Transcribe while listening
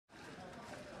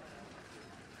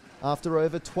After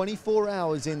over 24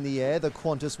 hours in the air, the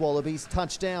Qantas Wallabies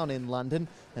touched down in London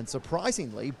and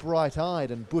surprisingly bright-eyed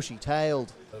and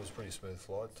bushy-tailed. It was a pretty smooth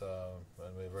flight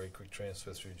and we had a very quick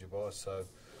transfer through Dubai, so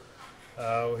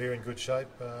we're here in good shape.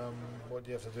 What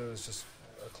you have to do is just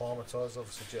acclimatise.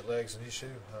 Obviously jet lag's an issue.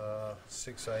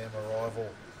 6 a.m. arrival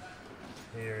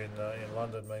here in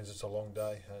London means it's a long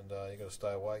day and you've got to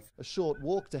stay awake. A short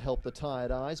walk to help the tired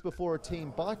eyes before a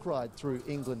team bike ride through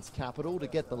England's capital to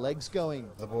get the legs going.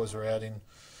 The boys are out in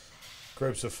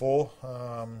groups of 4,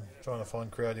 trying to find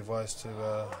creative ways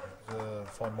to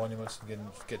find monuments and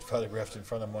get photographed in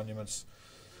front of monuments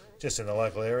just in the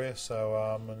local area.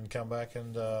 So and come back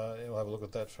and we'll have a look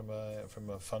at that from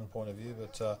a fun point of view.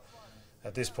 But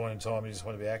at this point in time, you just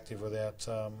want to be active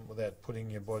without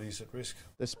putting your bodies at risk.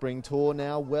 The spring tour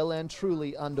now well and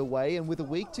truly underway, and with a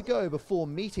week to go before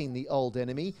meeting the old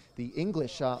enemy, the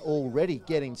English are already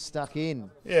getting stuck in.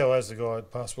 Yeah, well, as the guy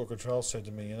at Passport Control said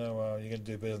to me, you know, you're going to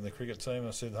do better than the cricket team. I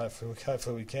said,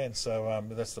 hopefully we can. So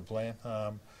that's the plan.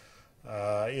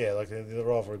 Yeah, like the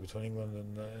rivalry between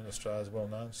England and Australia is well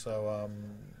known. So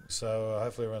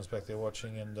hopefully everyone's back there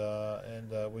watching, and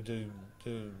we do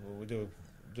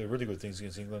really good things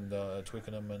against England at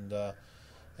Twickenham, and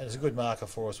it's a good marker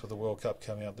for us with the World Cup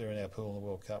coming up. They're in our pool in the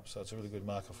World Cup, so it's a really good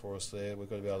marker for us there. We've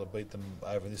got to be able to beat them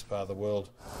over in this part of the world.